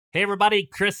Hey everybody,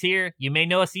 Chris here. You may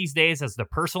know us these days as the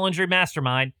Personal Injury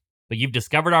Mastermind, but you've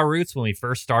discovered our roots when we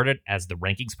first started as the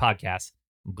Rankings Podcast.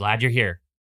 I'm glad you're here.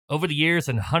 Over the years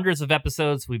and hundreds of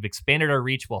episodes, we've expanded our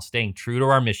reach while staying true to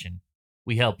our mission.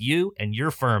 We help you and your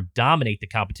firm dominate the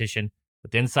competition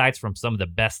with insights from some of the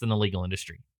best in the legal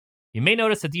industry. You may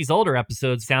notice that these older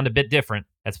episodes sound a bit different.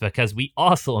 That's because we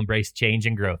also embrace change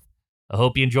and growth. I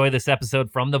hope you enjoy this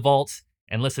episode from the vaults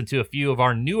and listen to a few of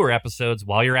our newer episodes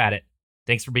while you're at it.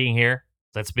 Thanks for being here.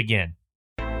 Let's begin.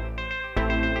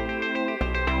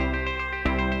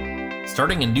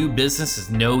 Starting a new business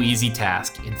is no easy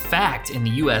task. In fact, in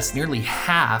the US, nearly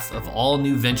half of all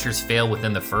new ventures fail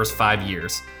within the first 5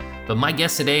 years. But my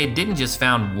guest today didn't just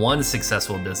found one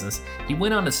successful business. He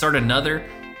went on to start another,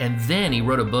 and then he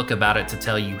wrote a book about it to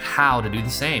tell you how to do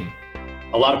the same.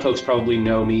 A lot of folks probably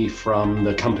know me from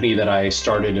the company that I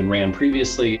started and ran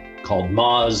previously called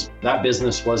Moz. That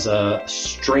business was a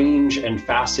strange and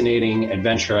fascinating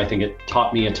adventure. I think it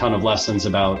taught me a ton of lessons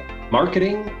about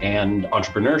marketing and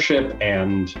entrepreneurship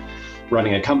and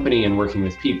running a company and working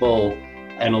with people.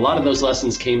 And a lot of those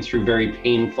lessons came through very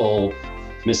painful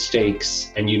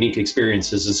mistakes and unique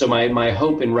experiences. And so my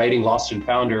hope in writing Lost and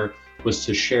Founder was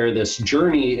to share this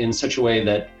journey in such a way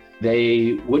that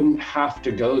they wouldn't have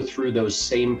to go through those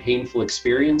same painful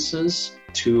experiences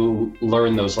to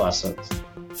learn those lessons.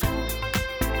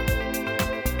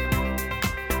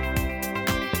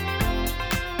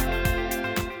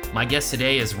 My guest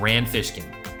today is Rand Fishkin.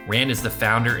 Rand is the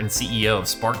founder and CEO of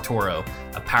SparkToro,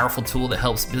 a powerful tool that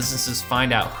helps businesses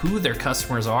find out who their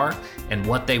customers are and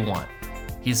what they want.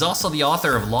 He's also the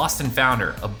author of Lost and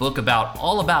Founder, a book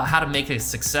all about how to make a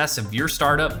success of your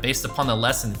startup based upon the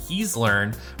lesson he's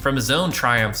learned from his own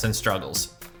triumphs and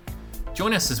struggles.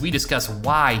 Join us as we discuss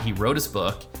why he wrote his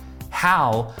book,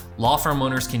 how law firm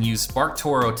owners can use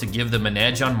SparkToro to give them an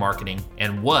edge on marketing,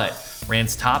 and what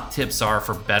Rand's top tips are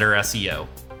for better SEO.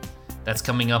 That's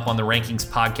coming up on the Rankings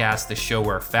Podcast, the show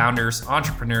where founders,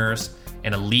 entrepreneurs,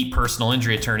 and elite personal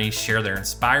injury attorneys share their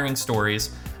inspiring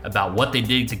stories about what they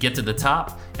did to get to the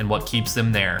top and what keeps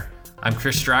them there. I'm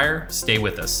Chris Stryer. Stay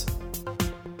with us.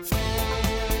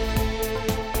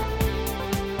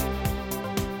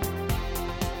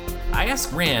 I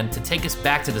asked Rand to take us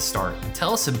back to the start and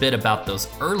tell us a bit about those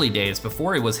early days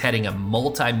before he was heading a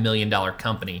multi-million-dollar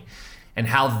company and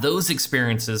how those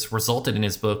experiences resulted in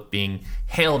his book being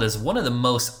hailed as one of the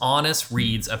most honest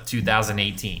reads of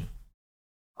 2018.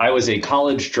 I was a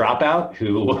college dropout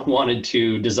who wanted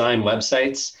to design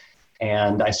websites,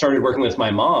 and I started working with my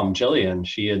mom, Jillian.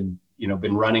 She had,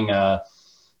 been running a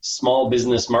small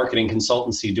business marketing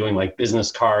consultancy doing like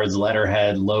business cards,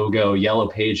 letterhead, logo, yellow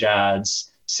page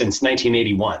ads since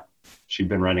 1981. She'd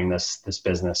been running this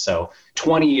business. So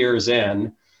 20 years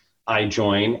in, I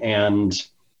joined, and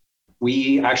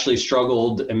we actually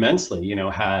struggled immensely.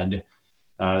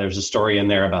 There's a story in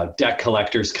there about debt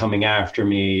collectors coming after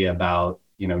me, about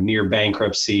near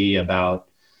bankruptcy, about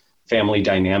family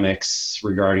dynamics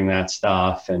regarding that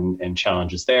stuff and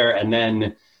challenges there. And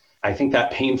then I think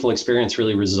that painful experience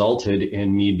really resulted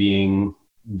in me being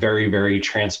very, very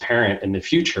transparent in the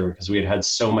future because we had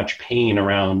so much pain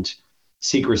around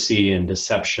secrecy and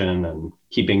deception and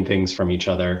keeping things from each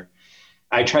other.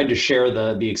 I tried to share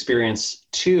the experience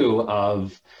too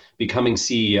of becoming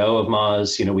CEO of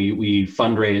Moz. We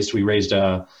fundraised, we raised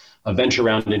a venture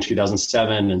round in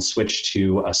 2007 and switched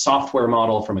to a software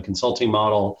model from a consulting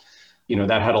model.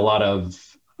 That had a lot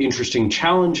of interesting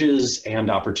challenges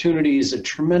and opportunities, a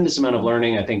tremendous amount of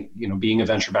learning. I think, being a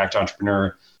venture-backed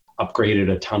entrepreneur upgraded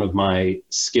a ton of my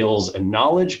skills and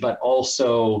knowledge, but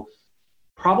also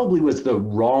probably was the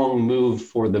wrong move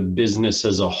for the business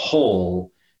as a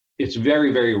whole. It's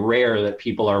very, very rare that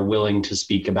people are willing to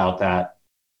speak about that,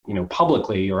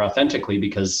 publicly or authentically,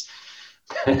 because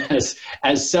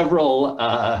as several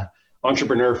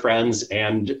entrepreneur friends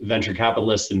and venture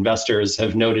capitalist investors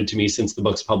have noted to me since the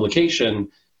book's publication,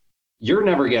 you're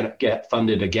never going to get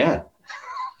funded again.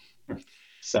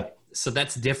 So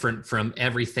that's different from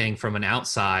everything from an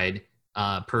outside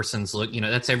person's look.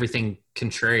 That's everything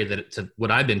contrary to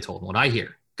what I've been told, what I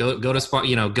hear. Go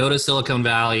to Silicon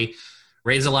Valley,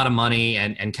 raise a lot of money,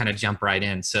 and kind of jump right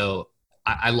in. So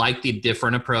I like the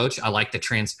different approach. I like the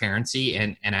transparency,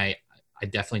 and I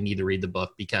definitely need to read the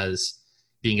book because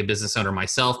being a business owner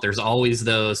myself, there's always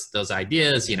those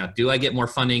ideas, do I get more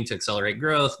funding to accelerate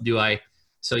growth? Do I?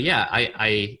 So yeah,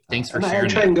 I thanks for sharing. I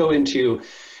try and go into,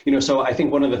 so I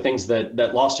think one of the things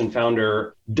that Lost and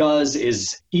Founder does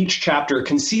is each chapter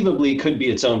conceivably could be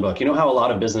its own book. You know how a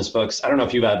lot of business books, I don't know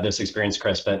if you've had this experience,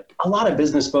 Chris, but a lot of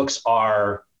business books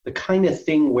are the kind of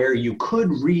thing where you could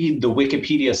read the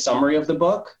Wikipedia summary of the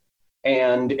book,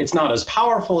 and it's not as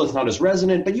powerful, it's not as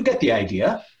resonant, but you get the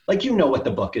idea. Like, you know what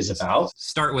the book is about.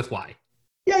 Start with why.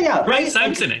 Yeah. Right,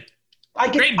 Simpson. I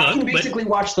can basically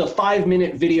watch the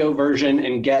 5-minute video version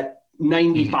and get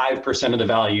 95% of the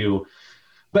value.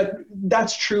 But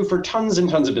that's true for tons and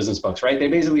tons of business books, right? They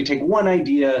basically take one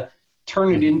idea,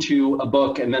 turn it into a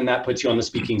book, and then that puts you on the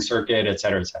speaking circuit, et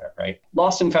cetera, right?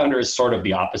 Lost and Founder is sort of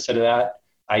the opposite of that.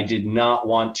 I did not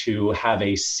want to have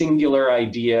a singular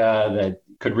idea that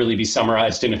could really be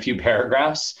summarized in a few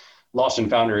paragraphs. Lost and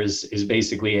Founder is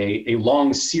basically a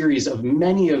long series of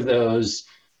many of those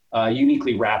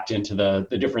uniquely wrapped into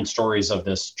the different stories of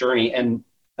this journey. And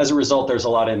as a result, there's a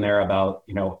lot in there about,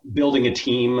 building a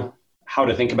team, how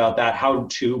to think about that, how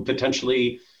to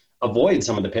potentially avoid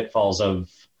some of the pitfalls of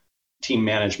team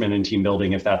management and team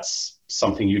building if that's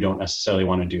something you don't necessarily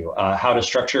want to do, how to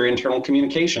structure internal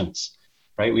communications,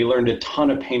 right? We learned a ton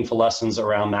of painful lessons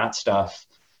around that stuff,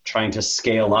 trying to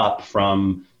scale up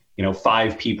from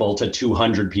 5 people to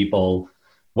 200 people,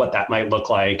 what that might look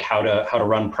like, how to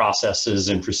run processes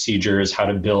and procedures, how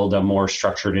to build a more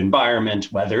structured environment,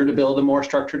 whether to build a more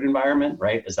structured environment,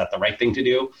 right? Is that the right thing to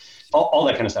do? All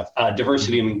that kind of stuff.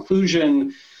 Diversity and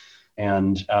inclusion,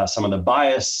 and some of the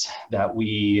bias that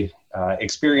we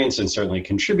experienced and certainly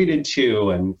contributed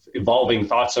to, and evolving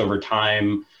thoughts over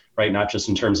time, right? Not just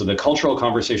in terms of the cultural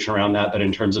conversation around that, but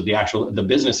in terms of the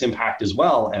business impact as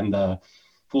well, and the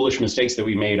foolish mistakes that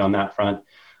we made on that front.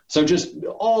 So just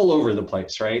all over the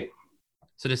place, right?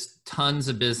 So just tons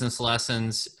of business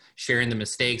lessons, sharing the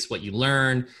mistakes, what you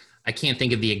learn. I can't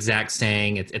think of the exact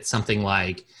saying. It's something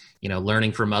like,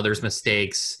 learning from others'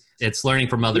 mistakes. It's learning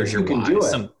from others your why.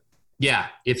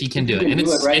 If you can do it. And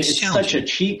it's right? It's such a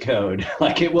cheat code.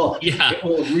 Like it will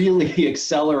really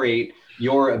accelerate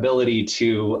your ability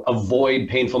to avoid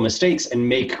painful mistakes and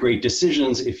make great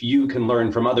decisions if you can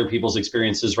learn from other people's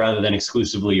experiences rather than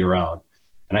exclusively your own.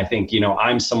 And I think,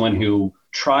 I'm someone who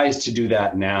tries to do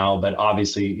that now, but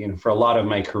obviously, for a lot of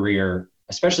my career,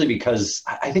 especially because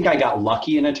I think I got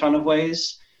lucky in a ton of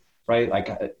ways, right? Like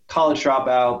a college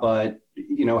dropout, but,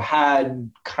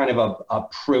 had kind of a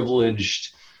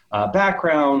privileged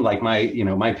background. Like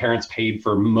my parents paid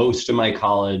for most of my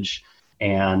college,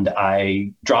 and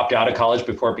I dropped out of college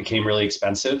before it became really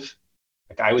expensive.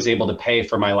 Like I was able to pay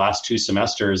for my last 2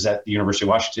 semesters at the University of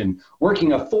Washington,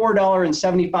 working a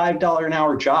 $4.75 an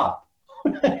hour job,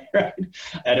 right,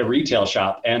 at a retail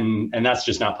shop, and that's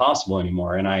just not possible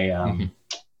anymore. And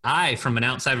I, from an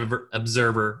outside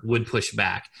observer, would push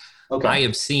back. Okay. I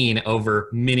have seen over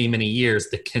many, many years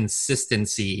the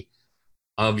consistency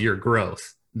of your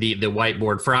growth. The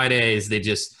Whiteboard Fridays,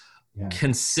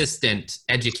 consistent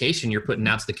education you're putting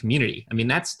out to the community. I mean,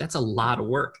 that's a lot of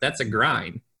work. That's a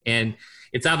grind. And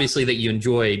it's obviously that you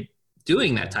enjoy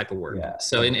doing that type of work. Yeah.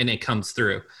 So, and it comes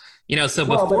through, so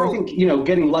but I think,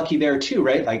 getting lucky there too,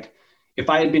 right? Like if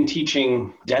I had been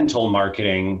teaching dental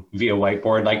marketing via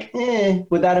Whiteboard,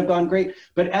 would that have gone great?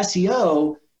 But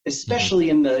SEO, especially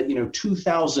in the,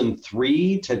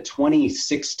 2003 to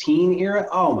 2016 era,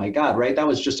 oh my God, right? That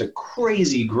was just a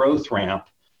crazy growth ramp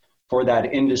for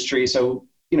that industry. So,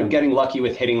 getting lucky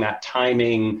with hitting that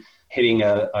timing, hitting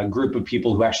a group of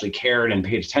people who actually cared and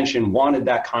paid attention, wanted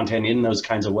that content in those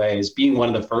kinds of ways, being one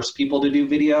of the first people to do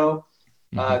video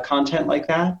content like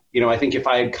that. I think if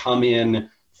I had come in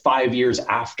 5 years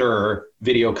after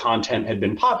video content had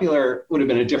been popular, it would have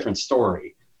been a different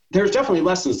story. There's definitely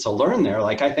lessons to learn there.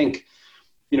 Like I think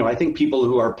people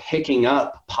who are picking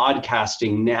up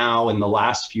podcasting now in the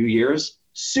last few years,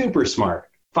 super smart.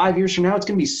 5 years from now, it's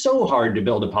going to be so hard to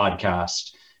build a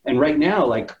podcast. And right now,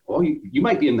 you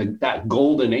might be in that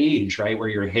golden age, right, where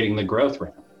you're hitting the growth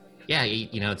ramp. Yeah,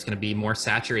 it's going to be more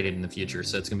saturated in the future,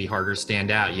 so it's going to be harder to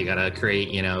stand out. You got to create,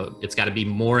 it's got to be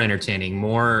more entertaining,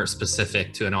 more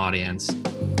specific to an audience.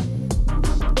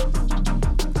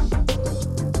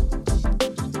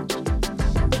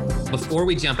 Before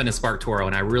we jump into SparkToro,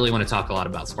 and I really want to talk a lot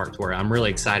about SparkToro, I'm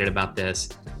really excited about this.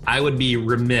 I would be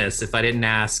remiss if I didn't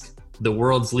ask the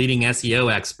world's leading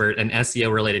SEO expert an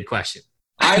SEO-related question.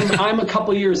 I'm a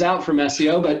couple years out from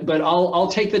SEO, but I'll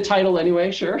take the title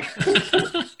anyway. Sure.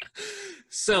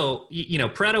 So,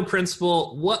 Pareto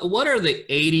principle, what are the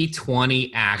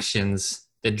 80-20 actions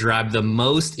that drive the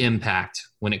most impact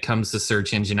when it comes to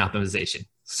search engine optimization?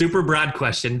 Super broad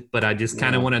question, but I just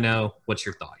kind of want to know what's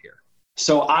your thought here.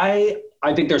 So I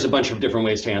think there's a bunch of different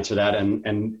ways to answer that,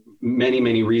 and many,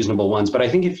 many reasonable ones. But I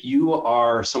think if you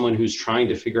are someone who's trying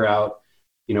to figure out,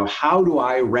 how do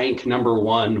I rank number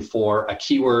one for a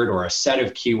keyword or a set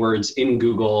of keywords in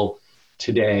Google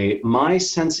today? My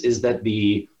sense is that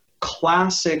the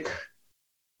classic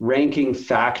ranking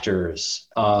factors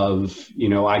of,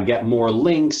 I get more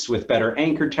links with better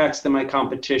anchor text than my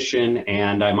competition,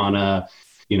 and I'm on a,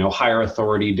 higher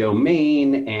authority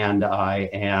domain, and I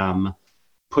am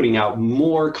putting out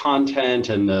more content,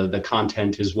 and the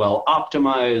content is well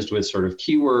optimized with sort of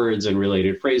keywords and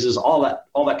related phrases, all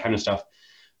that kind of stuff.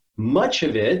 Much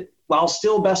of it, while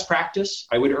still best practice,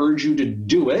 I would urge you to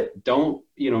do it. Don't,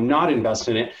 not invest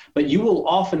in it, but you will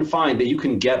often find that you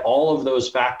can get all of those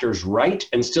factors right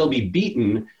and still be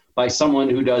beaten by someone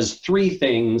who does three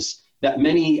things that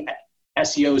many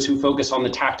SEOs who focus on the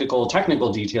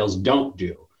technical details don't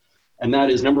do. And that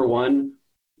is, number one,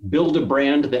 build a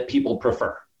brand that people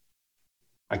prefer.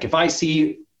 Like if I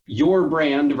see your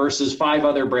brand versus 5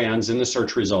 other brands in the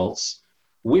search results,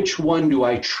 which one do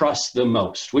I trust the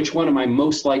most? Which one am I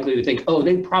most likely to think, oh,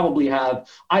 they probably have,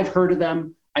 I've heard of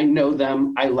them, I know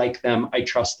them, I like them, I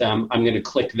trust them, I'm going to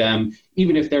click them,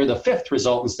 even if they're the 5th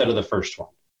result instead of the first one.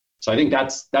 So I think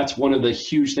that's one of the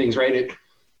huge things, right? It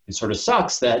sort of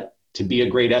sucks that to be a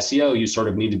great SEO, you sort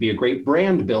of need to be a great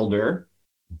brand builder,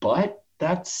 but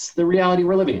that's the reality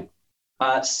we're living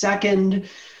in. Second,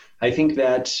 I think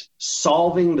that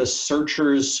solving the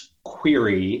searcher's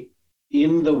query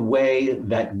in the way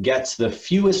that gets the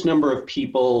fewest number of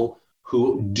people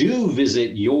who do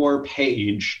visit your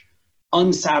page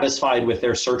unsatisfied with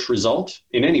their search result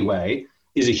in any way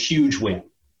is a huge win,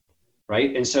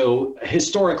 right? And so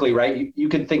historically, right, you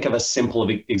could think of a simple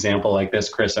example like this,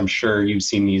 Chris. I'm sure you've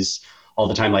seen these all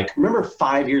the time. Like, remember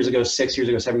 5 years ago, 6 years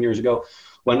ago, 7 years ago,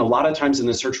 when a lot of times in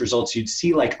the search results, you'd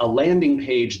see like a landing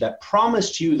page that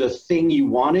promised you the thing you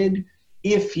wanted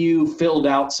if you filled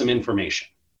out some information.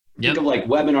 Yep. Think of like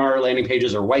webinar landing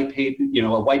pages or white page,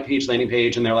 a white page landing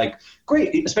page. And they're like,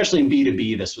 great, especially in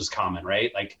B2B, this was common,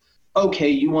 right? Like, okay,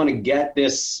 you want to get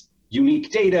this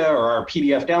unique data or our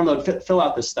PDF download, fill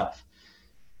out this stuff.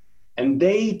 And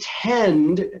they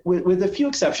tend, with a few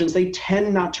exceptions, they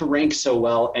tend not to rank so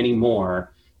well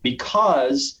anymore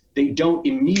because they don't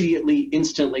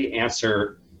instantly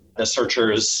answer the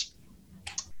searcher's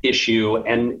issue.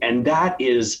 And that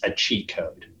is a cheat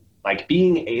code. Like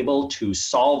being able to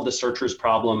solve the searcher's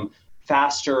problem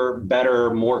faster,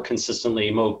 better, more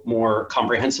consistently, more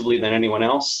comprehensively than anyone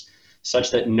else, such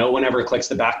that no one ever clicks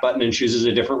the back button and chooses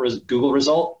a different Google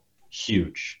result,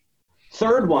 huge.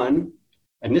 Third one,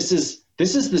 and this is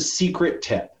the secret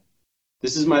tip.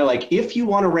 This is my if you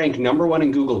want to rank number 1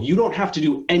 in Google, you don't have to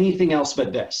do anything else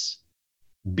but this.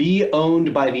 Be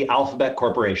owned by the Alphabet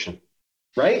Corporation,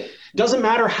 right? Doesn't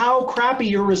matter how crappy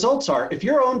your results are. If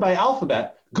you're owned by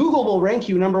Alphabet, Google will rank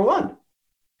you number 1.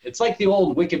 It's like the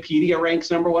old Wikipedia ranks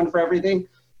number 1 for everything.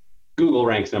 Google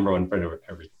ranks number 1 for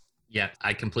everything. Yeah,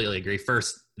 I completely agree.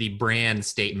 First, the brand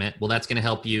statement. Well, that's going to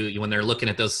help you when they're looking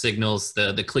at those signals.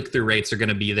 The click-through rates are going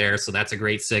to be there, so that's a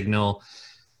great signal.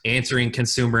 Answering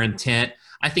consumer intent.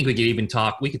 I think we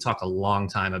could talk a long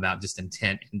time about just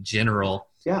intent in general.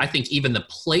 Yeah. I think even the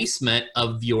placement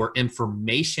of your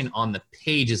information on the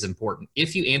page is important.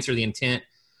 If you answer the intent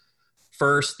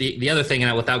first, the other thing,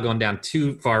 and without going down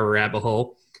too far a rabbit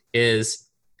hole, is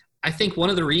I think one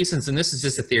of the reasons, and this is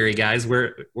just a theory, guys,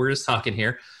 we're just talking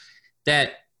here,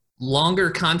 that longer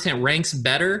content ranks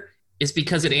better is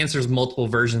because it answers multiple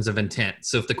versions of intent.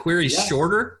 So if the query is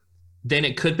shorter, then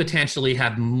it could potentially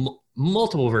have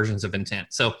multiple versions of intent.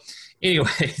 So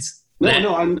anyways.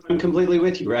 No, I'm completely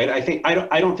with you, right?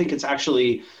 I don't think it's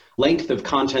actually length of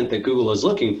content that Google is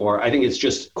looking for. I think it's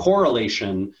just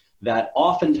correlation that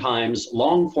oftentimes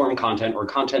long form content or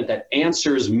content that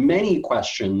answers many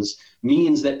questions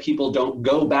means that people don't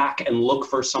go back and look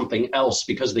for something else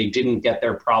because they didn't get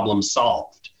their problem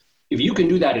solved. If you can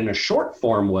do that in a short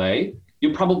form way,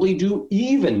 you probably do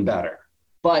even better.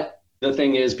 But the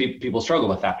thing is, people struggle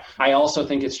with that. I also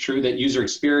think it's true that user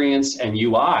experience and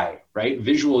UI, right?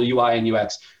 Visual UI and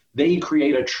UX, they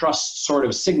create a trust sort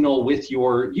of signal with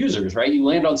your users, right? You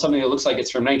land on something that looks like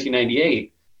it's from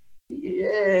 1998.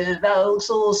 Yeah, that looks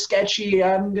a little sketchy.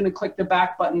 I'm going to click the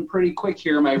back button pretty quick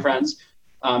here, my friends.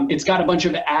 It's got a bunch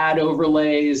of ad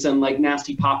overlays and like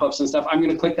nasty pop-ups and stuff. I'm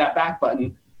going to click that back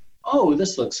button. Oh,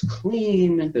 this looks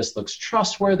clean. This looks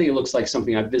trustworthy. It looks like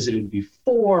something I've visited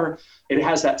before. It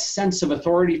has that sense of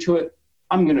authority to it.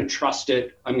 I'm going to trust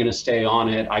it. I'm going to stay on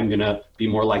it. I'm going to be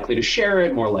more likely to share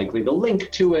it, more likely to link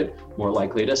to it, more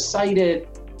likely to cite it,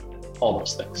 all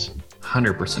those things.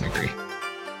 100% agree.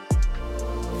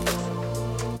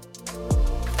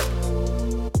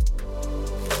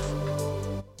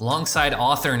 Alongside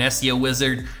author and SEO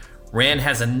wizard, Rand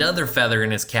has another feather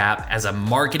in his cap as a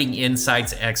marketing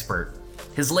insights expert.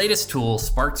 His latest tool,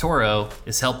 SparkToro,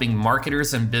 is helping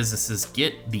marketers and businesses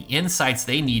get the insights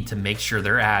they need to make sure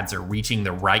their ads are reaching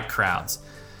the right crowds.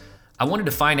 I wanted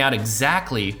to find out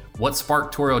exactly what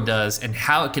SparkToro does and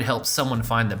how it could help someone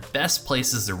find the best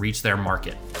places to reach their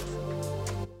market.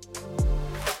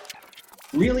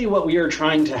 Really what we are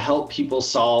trying to help people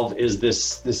solve is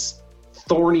this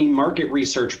thorny market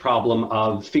research problem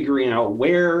of figuring out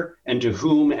where and to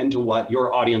whom and to what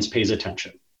your audience pays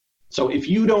attention. So if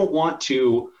you don't want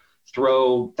to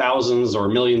throw thousands or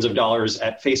millions of dollars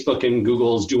at Facebook and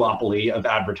Google's duopoly of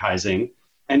advertising,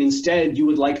 and instead you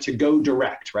would like to go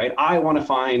direct, right? I want to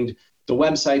find the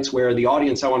websites where the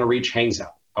audience I want to reach hangs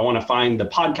out. I want to find the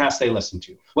podcasts they listen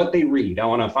to, what they read. I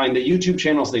want to find the YouTube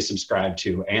channels they subscribe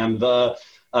to and the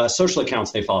social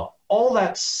accounts they follow. All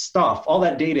that stuff, all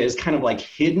that data is kind of like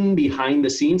hidden behind the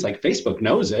scenes. Like Facebook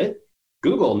knows it,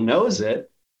 Google knows it,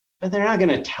 but they're not going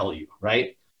to tell you,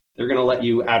 right? They're going to let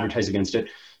you advertise against it.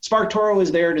 SparkToro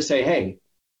is there to say, hey,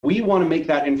 we want to make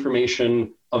that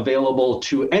information available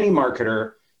to any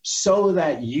marketer so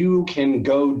that you can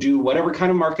go do whatever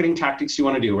kind of marketing tactics you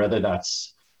want to do, whether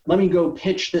that's let me go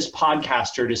pitch this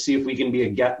podcaster to see if we can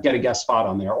get a guest spot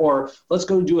on there, or let's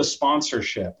go do a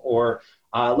sponsorship, or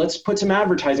let's put some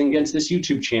advertising against this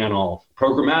YouTube channel,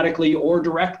 programmatically or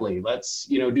directly. Let's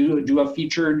do a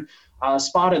featured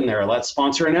spot in there. Let's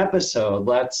sponsor an episode.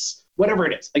 Let's whatever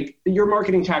it is. Like your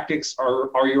marketing tactics are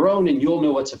your own, and you'll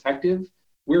know what's effective.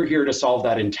 We're here to solve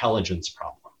that intelligence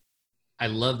problem. I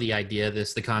love the idea of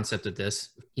this, the concept of this.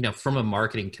 From a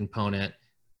marketing component,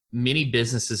 many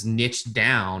businesses niche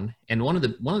down, and one of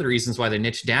the reasons why they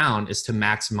niche down is to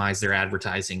maximize their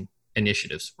advertising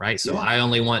initiatives, right? So I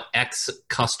only want X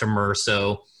customer,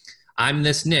 so I'm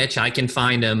this niche, I can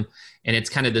find them, and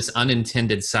it's kind of this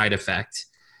unintended side effect.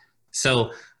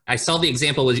 So I saw the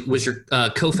example was your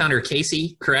co-founder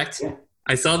Casey, correct? Yeah.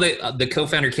 I saw the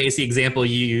co-founder Casey example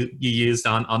you used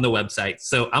on the website.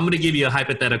 So I'm going to give you a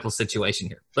hypothetical situation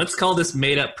here. Let's call this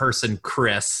made-up person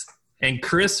Chris. And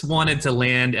Chris wanted to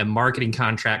land a marketing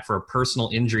contract for a personal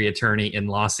injury attorney in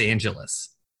Los Angeles.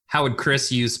 How would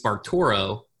Chris use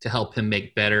SparkToro to help him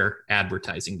make better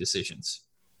advertising decisions?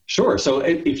 Sure. So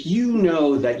if you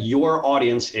know that your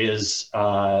audience is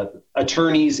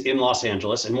attorneys in Los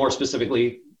Angeles, and more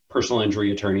specifically, personal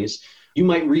injury attorneys, you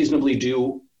might reasonably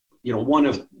do one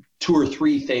of two or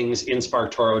three things in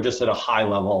SparkToro just at a high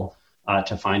level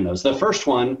to find those. The first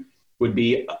one would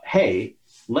be, hey,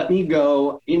 let me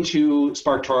go into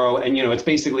SparkToro, and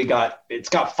it's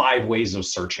got 5 ways of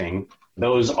searching.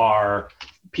 Those are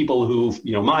people who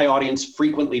my audience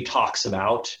frequently talks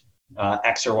about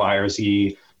X or Y or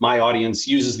Z. My audience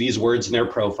uses these words in their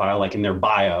profile, like in their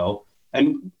bio,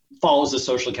 and follows the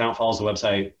social account, follows the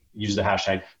website, uses the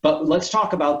hashtag. But let's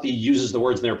talk about the uses the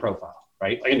words in their profile,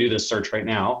 right? I can do this search right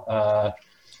now.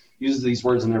 Uses these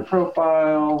words in their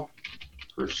profile,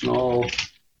 personal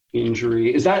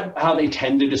injury. Is that how they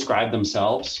tend to describe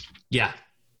themselves? Yeah.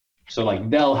 So like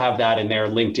they'll have that in their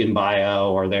LinkedIn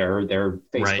bio or their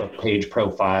Facebook page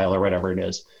profile or whatever it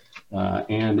is.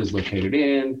 And is located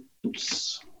in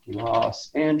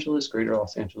Los Angeles, greater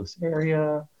Los Angeles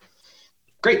area.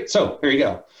 Great. So here you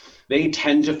go. They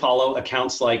tend to follow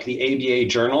accounts like the ABA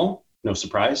Journal. No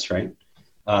surprise, right?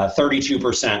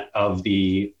 32% of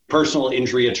the personal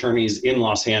injury attorneys in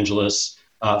Los Angeles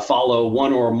follow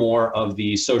one or more of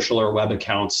the social or web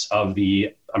accounts of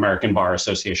the American Bar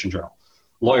Association Journal.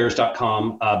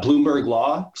 Lawyers.com, Bloomberg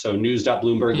Law, so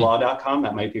news.bloomberglaw.com.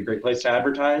 That might be a great place to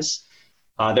advertise.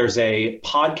 There's a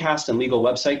podcast and legal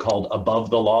website called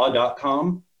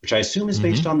abovethelaw.com, which I assume is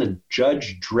based on the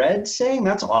Judge Dredd saying.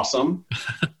 That's awesome.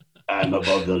 I'm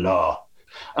above the law.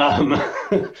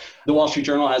 The Wall Street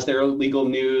Journal has their legal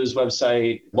news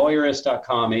website,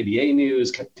 lawyerist.com, ABA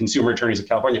News, Consumer Attorneys of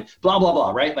California, blah, blah,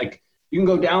 blah, right? Like you can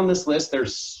go down this list.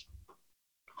 There's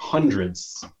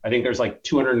hundreds. I think there's like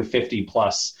 250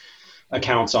 plus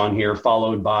accounts on here,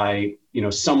 followed by,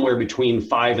 somewhere between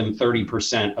 5 and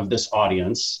 30% of this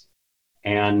audience.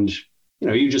 And,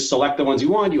 you just select the ones you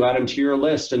want, you add them to your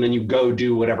list, and then you go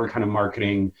do whatever kind of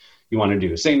marketing you want to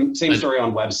do. Same story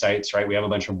on websites, right? We have a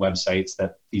bunch of websites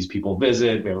that these people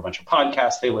visit. We have a bunch of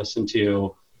podcasts they listen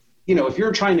to. If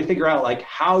you're trying to figure out like,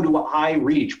 how do I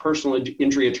reach personal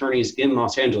injury attorneys in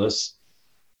Los Angeles?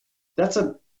 That's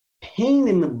a pain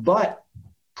in the butt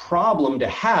problem to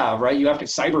have, right? You have to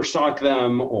cyber stalk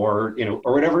them or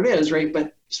whatever it is, right?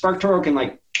 But SparkToro can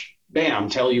like, bam,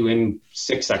 tell you in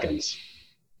 6 seconds.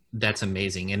 That's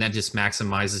amazing. And that just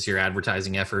maximizes your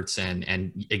advertising efforts and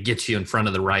it gets you in front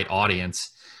of the right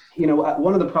audience.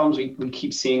 One of the problems we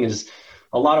keep seeing is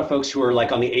a lot of folks who are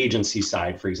like on the agency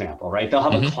side, for example, right? They'll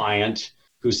have a client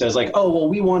who says like, oh, well,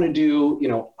 we want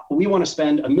to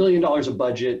spend $1 million of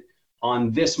budget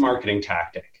on this marketing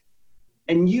tactic.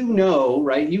 And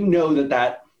right?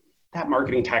 That that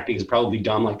marketing tactic is probably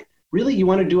dumb. Like, really, you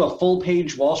want to do a full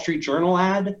page Wall Street Journal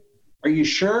ad? Are you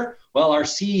sure? Well, our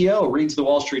CEO reads the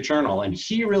Wall Street Journal and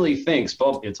he really thinks,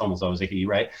 well, it's almost always a he,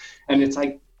 right? And it's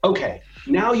like, okay,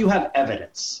 now you have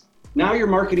evidence. Now your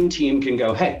marketing team can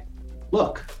go, hey,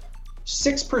 look,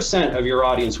 6% of your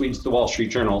audience reads the Wall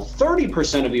Street Journal.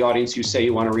 30% of the audience you say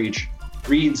you want to reach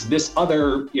reads this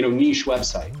other, niche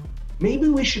website. Maybe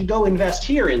we should go invest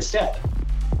here instead.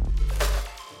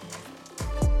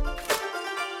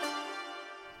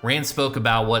 Rand spoke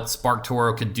about what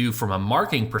SparkToro could do from a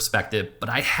marketing perspective, but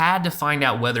I had to find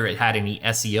out whether it had any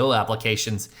SEO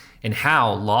applications and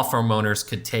how law firm owners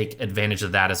could take advantage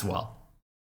of that as well.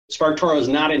 SparkToro is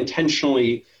not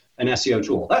intentionally an SEO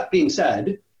tool. That being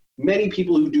said, many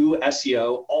people who do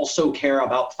SEO also care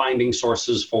about finding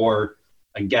sources for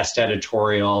a guest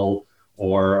editorial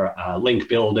or link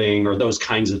building or those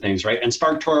kinds of things, right? And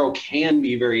SparkToro can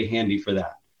be very handy for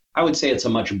that. I would say it's a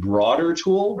much broader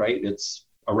tool, right? It's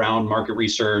around market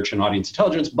research and audience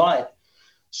intelligence, but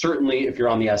certainly if you're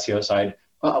on the SEO side,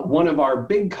 one of our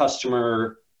big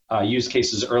customer use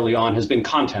cases early on has been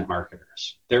content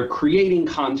marketers. They're creating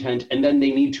content and then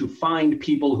they need to find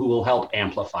people who will help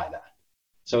amplify that.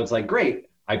 So it's like, great,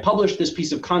 I published this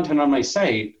piece of content on my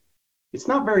site. It's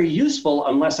not very useful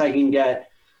unless I can get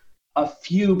a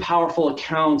few powerful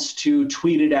accounts to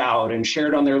tweet it out and share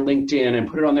it on their LinkedIn and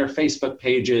put it on their Facebook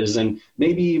pages and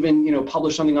maybe even,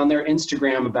 publish something on their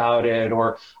Instagram about it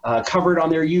or cover it on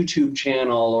their YouTube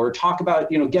channel or talk about,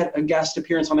 get a guest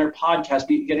appearance on their podcast,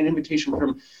 get an invitation from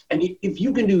them. And if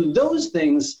you can do those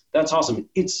things, that's awesome.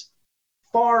 It's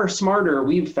far smarter,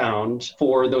 we've found,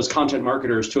 for those content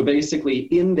marketers to basically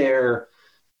in their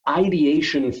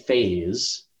ideation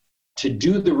phase to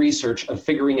do the research of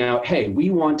figuring out, hey, we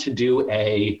want to do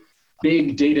a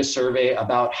big data survey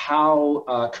about how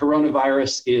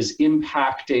coronavirus is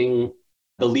impacting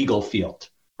the legal field,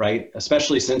 right?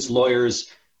 Especially since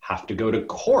lawyers have to go to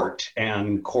court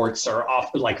and courts are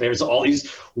often like there's all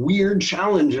these weird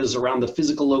challenges around the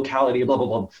physical locality, blah, blah,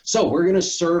 blah. So we're going to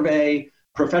survey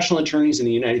professional attorneys in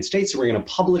the United States and we're going to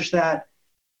publish that.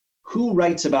 Who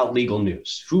writes about legal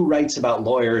news? Who writes about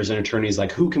lawyers and attorneys?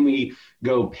 Like, who can we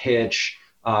go pitch?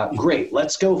 Great,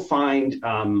 let's go find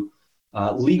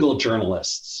legal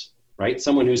journalists, right?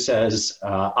 Someone who says,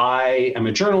 I am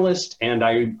a journalist and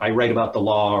I write about the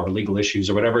law or legal issues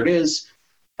or whatever it is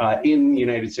in the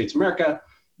United States of America.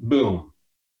 Boom,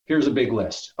 here's a big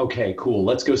list. Okay, cool,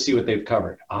 let's go see what they've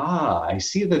covered. I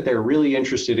see that they're really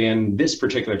interested in this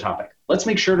particular topic. Let's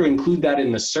make sure to include that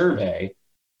in the survey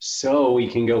so we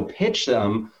can go pitch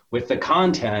them with the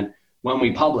content when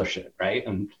we publish it, right?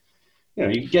 And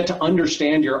you get to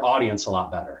understand your audience a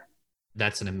lot better.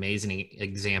 That's an amazing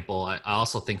example. I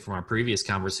also think from our previous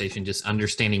conversation, just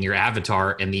understanding your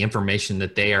avatar and the information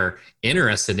that they are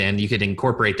interested in, you could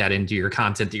incorporate that into your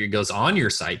content that goes on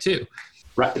your site too.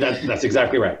 Right, that's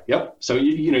exactly right. Yep. So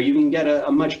you can get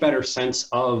a much better sense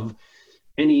of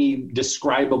any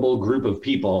describable group of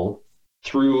people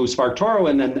through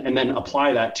SparkToro and then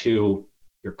apply that to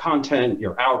your content,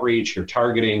 your outreach, your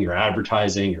targeting, your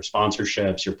advertising, your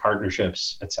sponsorships, your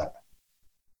partnerships, et cetera.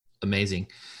 Amazing.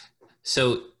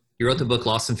 So you wrote the book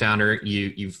Lost and Founder.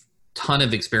 You've ton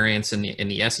of experience in the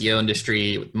SEO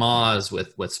industry with Moz,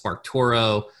 with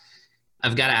SparkToro.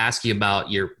 I've got to ask you about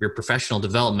your professional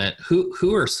development.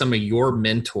 Who are some of your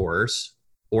mentors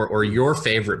or your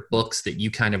favorite books that you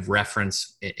kind of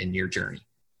reference in your journey?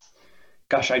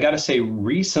 Gosh, I got to say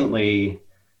recently,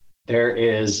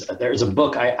 there's a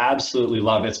book I absolutely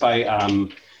love. It's by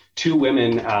two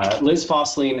women, Liz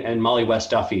Fosslien and Molly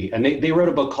West Duffy. And they wrote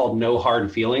a book called No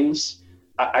Hard Feelings.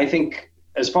 I think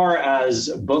as far as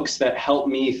books that help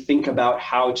me think about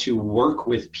how to work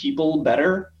with people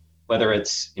better, whether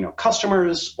it's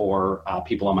customers or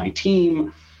people on my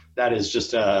team, that is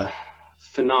just a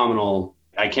phenomenal.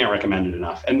 I can't recommend it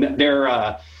enough. And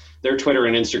their Twitter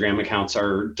and Instagram accounts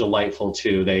are delightful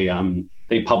too.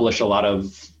 They publish a lot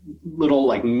of little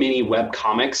like mini web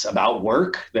comics about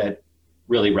work that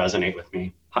really resonate with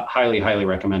me. Highly, highly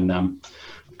recommend them.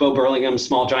 Bo Burlingham's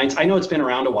Small Giants. I know it's been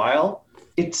around a while.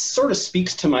 It sort of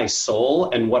speaks to my soul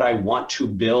and what I want to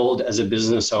build as a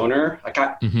business owner. Like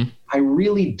I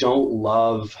really don't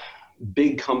love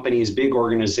big companies, big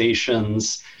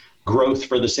organizations, growth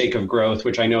for the sake of growth,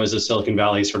 which I know is a Silicon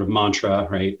Valley sort of mantra,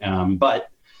 right? But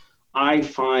I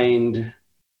find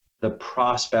the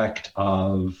prospect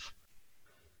of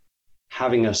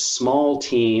having a small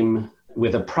team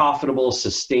with a profitable,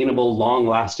 sustainable,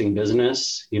 long-lasting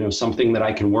business, something that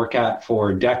I can work at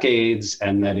for decades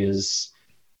and that is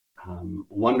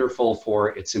wonderful for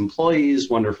its employees,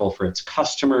 wonderful for its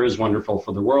customers, wonderful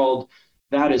for the world.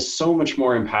 that is so much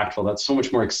more impactful. That's so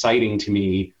much more exciting to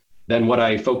me than what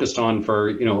I focused on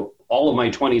for, all of my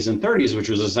 20s and 30s, which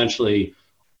was essentially,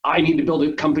 I need to build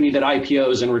a company that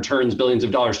IPOs and returns billions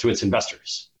of dollars to its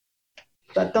investors.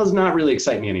 That does not really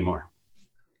excite me anymore.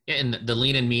 And the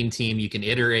lean and mean team, you can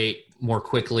iterate more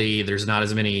quickly. There's not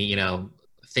as many,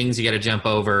 things you got to jump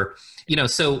over.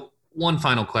 So one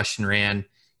final question, Rand.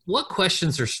 What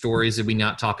questions or stories did we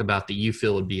not talk about that you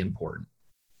feel would be important?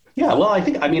 Yeah, well, I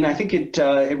think it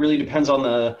really depends on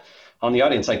the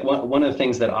audience. Like one of the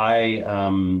things that I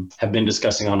have been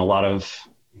discussing on a lot of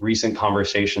recent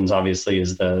conversations, obviously,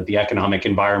 is the economic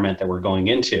environment that we're going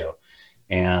into.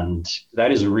 And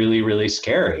that is really, really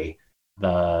scary.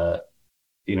 The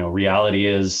reality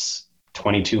is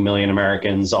 22 million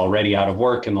Americans already out of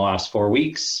work in the last 4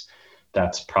 weeks.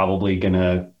 That's probably going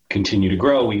to continue to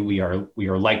grow. We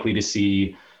are likely to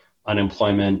see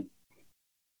unemployment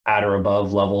at or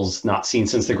above levels not seen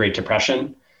since the Great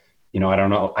Depression. I don't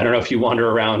know if you wander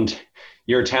around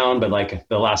your town, but like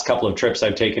the last couple of trips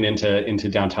I've taken into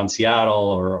downtown Seattle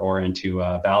or into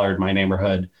Ballard, my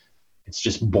neighborhood, it's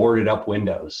just boarded up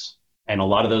windows. And a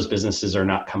lot of those businesses are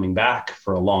not coming back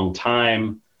for a long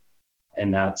time.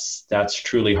 And that's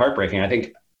truly heartbreaking. I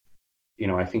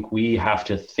think we have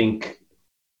to think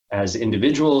as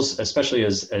individuals, especially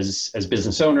as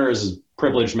business owners, as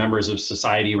privileged members of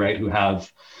society, right, who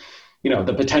have,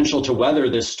 the potential to weather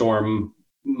this storm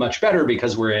much better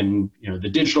because we're in, the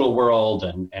digital world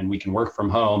and we can work from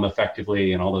home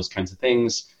effectively and all those kinds of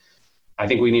things. I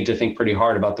think we need to think pretty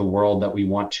hard about the world that we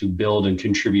want to build and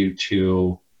contribute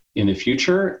to in the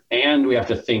future. And we have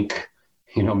to think,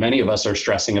 many of us are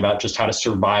stressing about just how to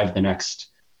survive the next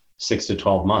 6 to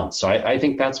 12 months. So I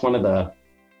think that's one of the,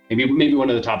 maybe one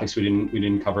of the topics we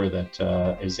didn't cover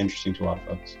that is interesting to a lot of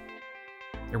folks.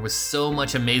 There was so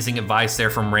much amazing advice there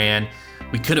from Rand.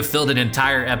 We could have filled an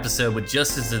entire episode with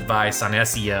just his advice on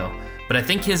SEO, but I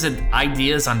think his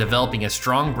ideas on developing a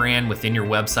strong brand within your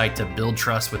website to build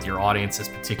trust with your audience is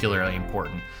particularly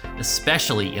important,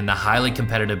 especially in the highly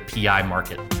competitive PI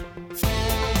market.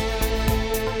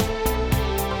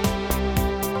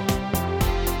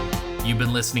 You've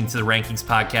been listening to the Rankings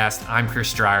Podcast. I'm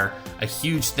Chris Dreyer. A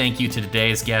huge thank you to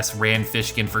today's guest, Rand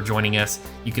Fishkin, for joining us.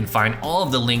 You can find all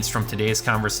of the links from today's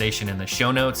conversation in the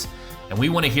show notes. And we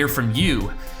want to hear from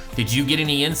you. Did you get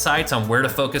any insights on where to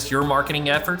focus your marketing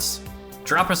efforts?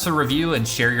 Drop us a review and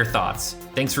share your thoughts.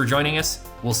 Thanks for joining us.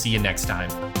 We'll see you next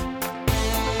time.